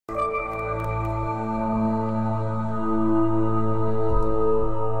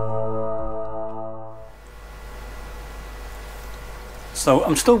So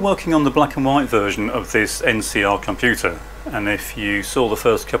I'm still working on the black and white version of this NCR computer, and if you saw the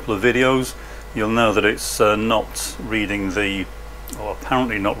first couple of videos you'll know that it's not reading the, or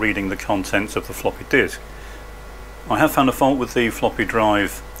apparently not reading the contents of the floppy disk. I have found a fault with the floppy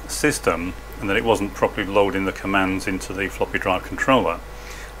drive system and that it wasn't properly loading the commands into the floppy drive controller.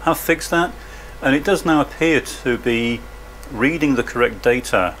 I have fixed that, and it does now appear to be reading the correct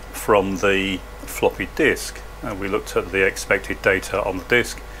data from the floppy disk. We looked at the expected data on the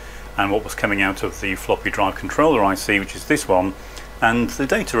disk and what was coming out of the floppy drive controller IC, which is this one, and the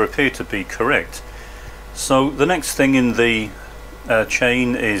data appear to be correct. So the next thing in the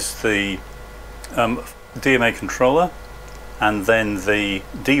chain is the DMA controller and then the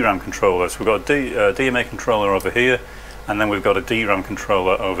DRAM controller. So we've got a DMA controller over here, and then we've got a DRAM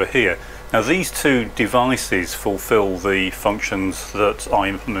controller over here. Now these two devices fulfill the functions that I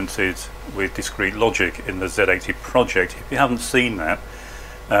implemented with discrete logic in the Z80 project. If you haven't seen that,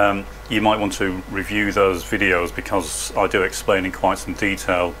 you might want to review those videos, because I do explain in quite some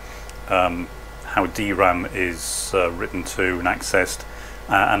detail how DRAM is written to and accessed,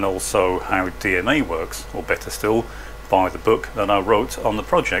 and also how DMA works, or better still, by the book that I wrote on the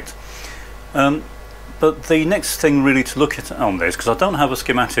project. But the next thing really to look at on this, because I don't have a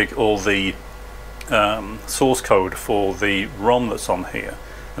schematic or the source code for the ROM that's on here.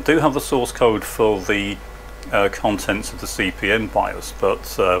 I do have the source code for the contents of the CPM BIOS,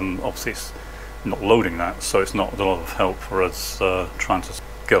 but obviously it's not loading that, so it's not a lot of help for us trying to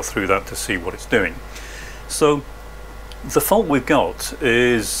go through that to see what it's doing. So the fault we've got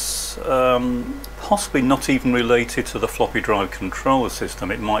is possibly not even related to the floppy drive controller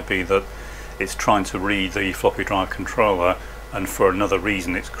system. It might be that it's trying to read the floppy drive controller and for another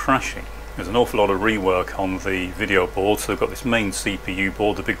reason it's crashing. There's an awful lot of rework on the video board. So we've got this main CPU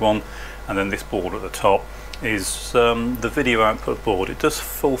board, the big one, and then this board at the top is the video output board. It does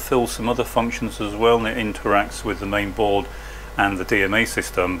fulfill some other functions as well, and it interacts with the main board and the DMA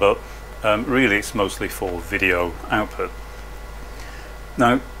system, but really it's mostly for video output.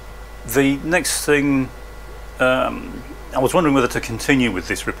 Now the next thing, I was wondering whether to continue with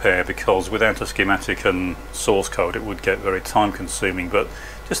this repair, because without a schematic and source code it would get very time consuming, but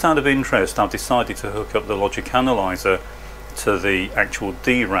just out of interest I've decided to hook up the logic analyzer to the actual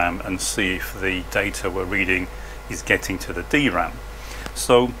DRAM and see if the data we're reading is getting to the DRAM.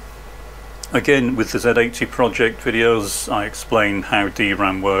 So again, with the Z80 project videos I explain how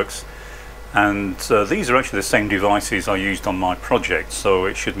DRAM works, and these are actually the same devices I used on my project, so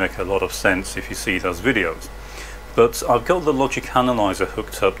it should make a lot of sense if you see those videos. But I've got the logic analyzer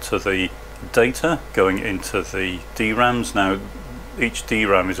hooked up to the data going into the DRAMs. Now each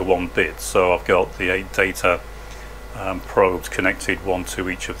DRAM is a 1-bit, so I've got the 8 data probes connected, one to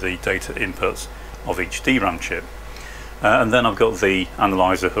each of the data inputs of each DRAM chip. And then I've got the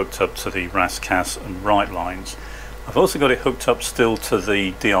analyzer hooked up to the RAS, CAS and write lines. I've also got it hooked up still to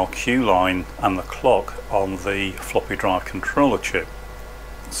the DRQ line and the clock on the floppy drive controller chip,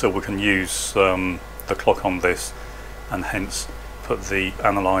 so we can use the clock on this and hence put the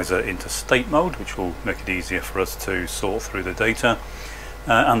analyzer into state mode, which will make it easier for us to sort through the data,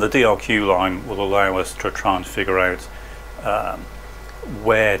 and the DRQ line will allow us to try and figure out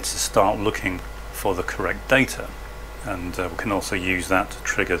where to start looking for the correct data, and we can also use that to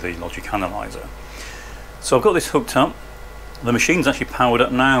trigger the logic analyzer. So I've got this hooked up. The machine's actually powered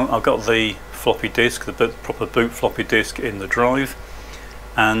up now. I've got the floppy disk, the proper boot floppy disk in the drive,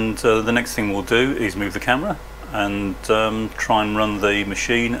 and the next thing we'll do is move the camera and try and run the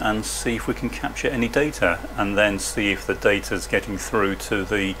machine and see if we can capture any data, and then see if the data is getting through to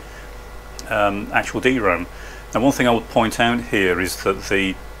the actual DRAM. Now one thing I would point out here is that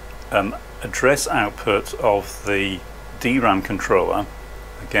the address output of the DRAM controller,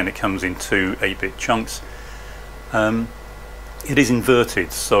 again it comes in two 8-bit chunks, it is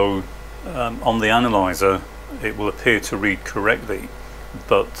inverted, so on the analyzer it will appear to read correctly,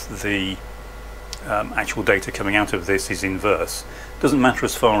 but the actual data coming out of this is inverse. Doesn't matter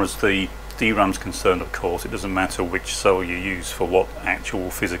as far as the DRAM's concerned, of course. It doesn't matter which cell you use for what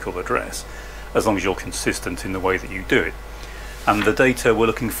actual physical address, as long as you're consistent in the way that you do it. And the data we're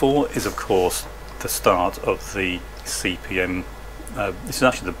looking for is of course the start of the CPM. This is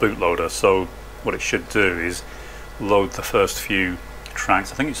actually the bootloader, so what it should do is load the first few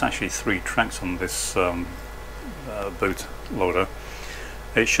tracks. I think it's actually 3 tracks on this bootloader.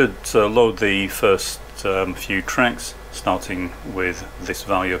 It should load the first few tracks, starting with this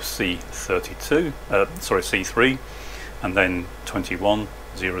value of C3, and then 21,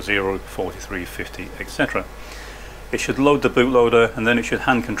 00, 43, 50, etc. It should load the bootloader, and then it should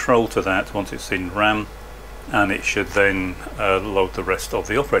hand control to that once it's in RAM, and it should then load the rest of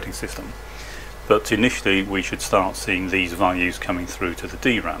the operating system. But initially we should start seeing these values coming through to the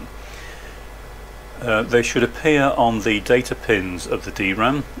DRAM. They should appear on the data pins of the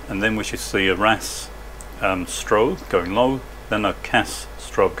DRAM, and then we should see a RAS strobe going low, then a CAS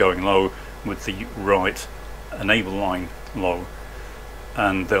strobe going low with the right enable line low,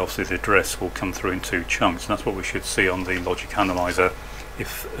 and then obviously the address will come through in 2 chunks, and that's what we should see on the logic analyzer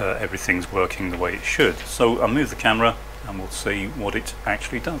if everything's working the way it should. So I'll move the camera and we'll see what it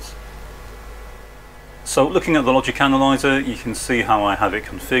actually does. So looking at the logic analyzer, you can see how I have it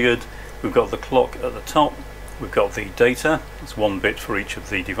configured. We've got the clock at the top, we've got the data, it's 1 bit for each of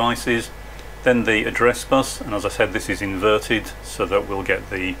the devices, then the address bus, and as I said, this is inverted so that we'll get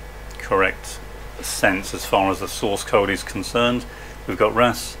the correct sense as far as the source code is concerned. We've got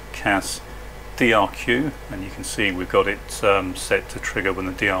RAS, CAS, DRQ, and you can see we've got it set to trigger when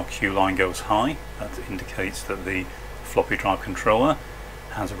the DRQ line goes high. That indicates that the floppy drive controller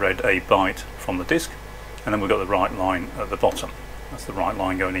has read a byte from the disk, and then we've got the right line at the bottom. That's the right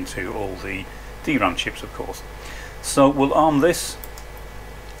line going into all the DRAM chips, of course. So we'll arm this,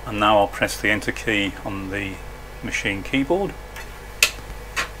 and now I'll press the enter key on the machine keyboard,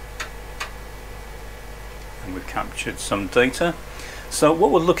 and we've captured some data. So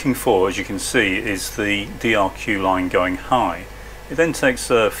what we're looking for, as you can see, is the DRQ line going high. It then takes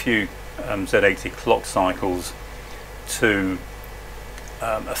a few Z80 clock cycles to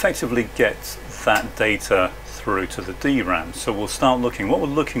effectively get that data through to the DRAM. So we'll start looking. What we're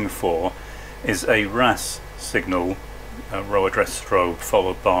looking for is a RAS signal, a row address strobe,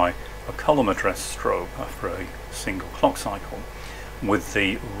 followed by a column address strobe after a single clock cycle, with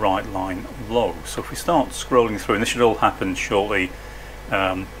the right line low. So if we start scrolling through, and this should all happen shortly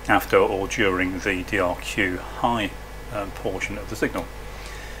after or during the DRQ high portion of the signal.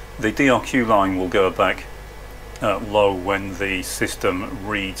 The DRQ line will go back low when the system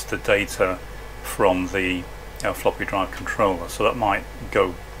reads the data from the floppy drive controller, so that might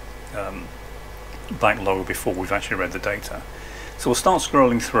go back low before we've actually read the data. So we'll start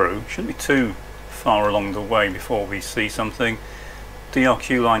scrolling through. Shouldn't be too far along the way before we see something.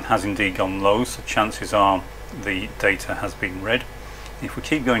 DRQ line has indeed gone low, so chances are the data has been read. If we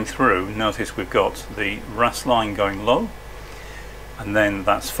keep going through, notice we've got the RAS line going low, and then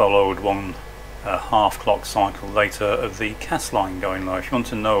that's followed one half clock cycle later of the CAS line going low. If you want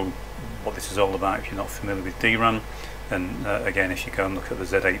to know what this is all about, if you're not familiar with DRAM, then again, if you go and look at the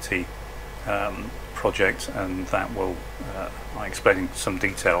Z80 project, and that will I explain in some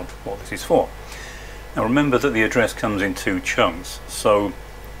detail what this is for. Now remember that the address comes in 2 chunks, so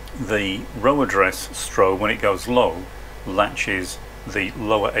the row address strobe, when it goes low, latches the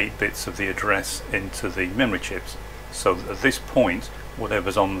lower 8 bits of the address into the memory chips. So at this point,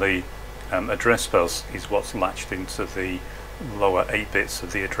 whatever's on the address bus is what's latched into the lower 8 bits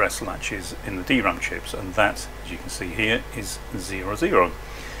of the address latches in the DRAM chips, and that, as you can see here, is 00.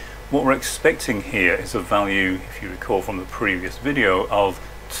 What we're expecting here is a value, if you recall from the previous video, of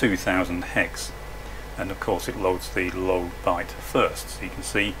 2000 hex, and of course it loads the low byte first. So you can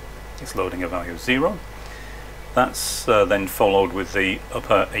see it's loading a value of 0. That's then followed with the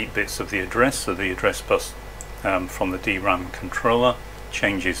upper 8 bits of the address, so the address bus from the DRAM controller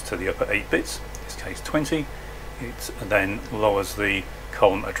changes to the upper 8 bits, in this case 20. It then lowers the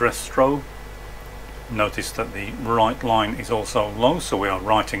column address strobe. Notice that the right line is also low, so we are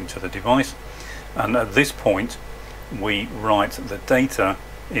writing to the device, and at this point we write the data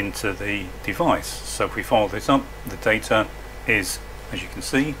into the device. So if we follow this up, the data is, as you can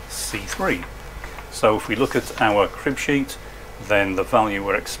see, C3. So if we look at our crib sheet, then the value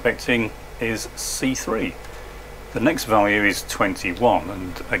we're expecting is C3. The next value is 21,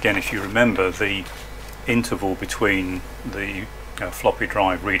 and again, if you remember, the interval between the floppy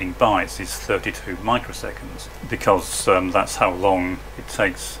drive reading bytes is 32 microseconds, because that's how long it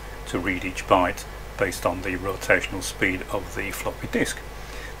takes to read each byte based on the rotational speed of the floppy disk.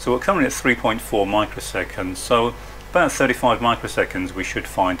 So we're currently at 3.4 microseconds, so about 35 microseconds we should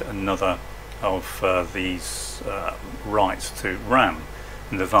find another of these writes to RAM,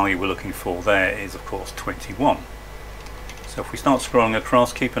 and the value we're looking for there is of course 21. So if we start scrolling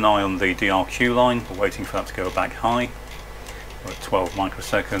across, keep an eye on the DRQ line. We're waiting for that to go back high. We're at 12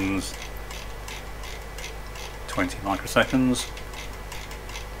 microseconds, 20 microseconds,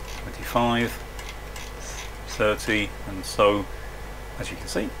 25, 30, and so, as you can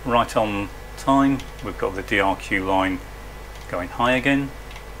see, right on time. We've got the DRQ line going high again,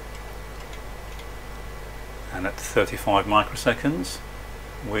 and at 35 microseconds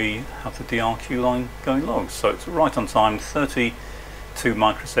we have the DRQ line going low. So it's right on time, 32 32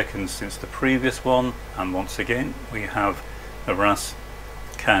 microseconds since the previous one, and once again we have erase,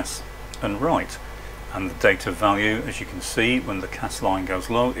 cas and write, and the data value, as you can see when the cas line goes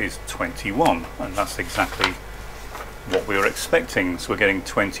low, is 21, and that's exactly what we were expecting. So we're getting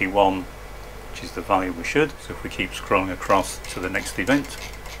 21, which is the value we should. So if we keep scrolling across to the next event,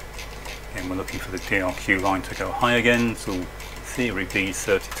 and we're looking for the DRQ line to go high again, so in theory be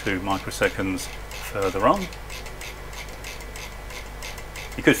 32 microseconds further on.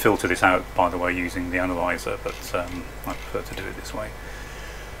 You could filter this out, by the way, using the analyzer, but I prefer to do it this way.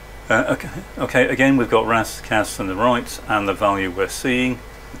 Okay, again we've got ras, cas and the write, and the value we're seeing,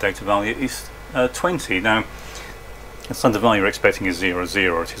 the data value, is 20. Now, the standard value you're expecting is 00.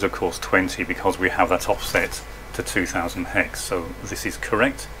 It is of course 20 because we have that offset to 2000 hex, so this is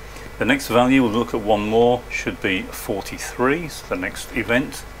correct. The next value, we'll look at one more, should be 43, so the next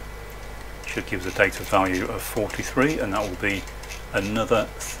event should give us a data value of 43, and that will be another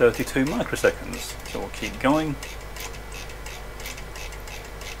 32 microseconds. So we'll keep going.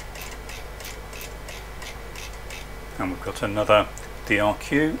 And we've got another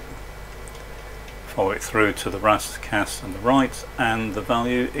DRQ. Follow it through to the ras, cas and the write, and the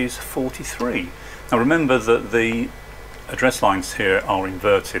value is 43. Now remember that the address lines here are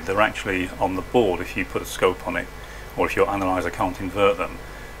inverted. They're actually on the board. If you put a scope on it, or if your analyzer can't invert them,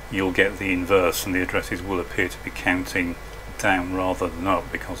 you'll get the inverse and the addresses will appear to be counting down rather than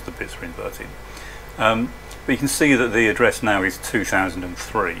up because the bits are inverted. But you can see that the address now is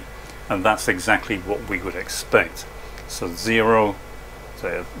 2003, and that's exactly what we would expect. So 0,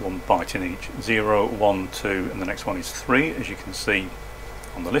 so 1 byte in each, 0, 1, 2, and the next one is 3, as you can see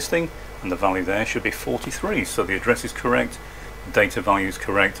on the listing, and the value there should be 43. So the address is correct, the data value is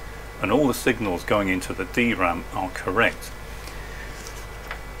correct, and all the signals going into the DRAM are correct.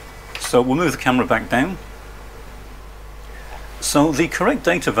 So we'll move the camera back down. So the correct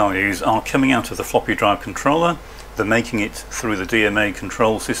data values are coming out of the floppy drive controller. They're making it through the DMA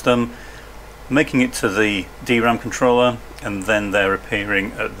control system, making it to the DRAM controller, and then they're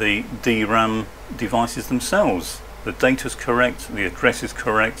appearing at the DRAM devices themselves. The data's correct, the address is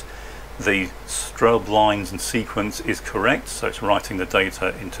correct, the strobe lines and sequence is correct, so it's writing the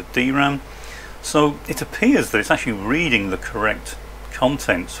data into DRAM. So it appears that it's actually reading the correct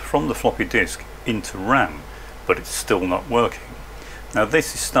contents from the floppy disk into RAM, but it's still not working. Now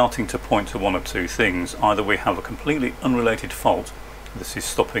this is starting to point to one of two things. Either we have a completely unrelated fault, this is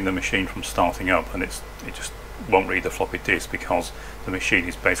stopping the machine from starting up, and it just won't read the floppy disk because the machine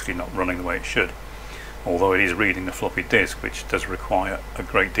is basically not running the way it should. Although it is reading the floppy disk, which does require a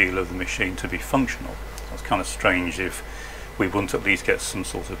great deal of the machine to be functional. So it's kind of strange if we wouldn't at least get some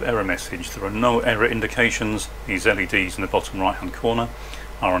sort of error message. There are no error indications. These LEDs in the bottom right hand corner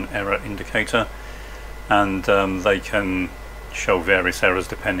are an error indicator, and they can show various errors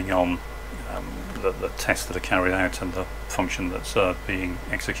depending on the tests that are carried out and the function that's being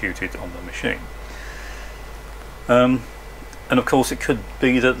executed on the machine. And of course it could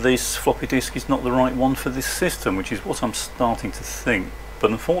be that this floppy disk is not the right one for this system, which is what I'm starting to think.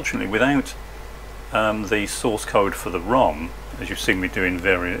 But unfortunately, without the source code for the ROM, as you've seen me do in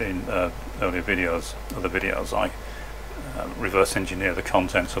earlier videos, other videos, I reverse engineer the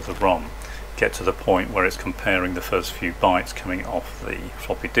contents of the ROM, get to the point where it's comparing the first few bytes coming off the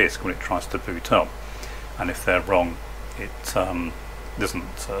floppy disk when it tries to boot up, and if they're wrong, it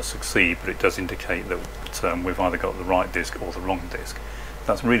doesn't succeed, but it does indicate that we've either got the right disk or the wrong disk.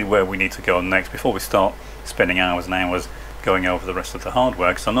 That's really where we need to go next before we start spending hours and hours going over the rest of the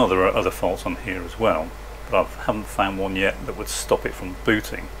hardware, because I know there are other faults on here as well, but I haven't found one yet that would stop it from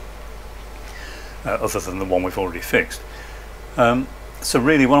booting, other than the one we've already fixed. So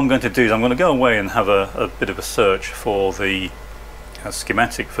really what I'm going to do is I'm going to go away and have a bit of a search for the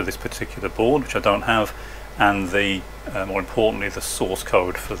schematic for this particular board, which I don't have, and the more importantly the source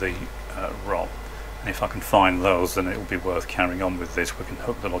code for the ROM. And if I can find those, then it will be worth carrying on with this. We can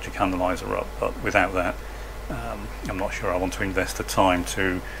hook the logic analyzer up, but without that I'm not sure I want to invest the time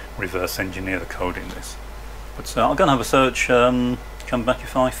to reverse engineer the code in this. But I'll go and have a search, come back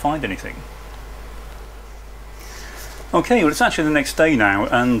if I find anything. Okay, well it's actually the next day now,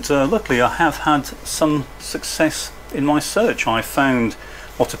 and luckily I have had some success in my search. I found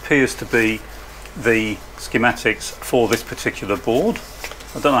what appears to be the schematics for this particular board.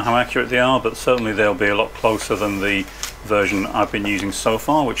 I don't know how accurate they are, but certainly they'll be a lot closer than the version I've been using so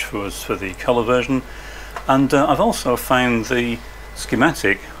far, which was for the colour version. And I've also found the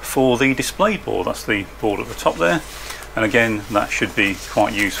schematic for the display board. That's the board at the top there, and again that should be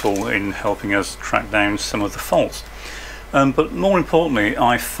quite useful in helping us track down some of the faults. But more importantly,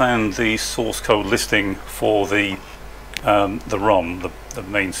 I found the source code listing for the the ROM, the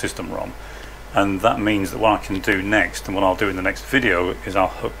main system ROM. And that means that what I can do next, and what I'll do in the next video, is I'll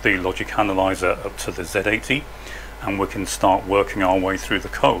hook the logic analyzer up to the Z80, and we can start working our way through the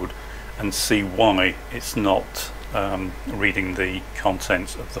code and see why it's not reading the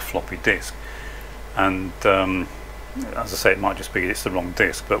contents of the floppy disk. And as I say, it might just be it's the wrong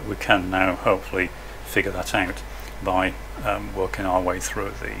disk, but we can now hopefully figure that out by working our way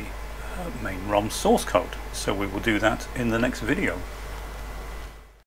through the main ROM source code. So we will do that in the next video.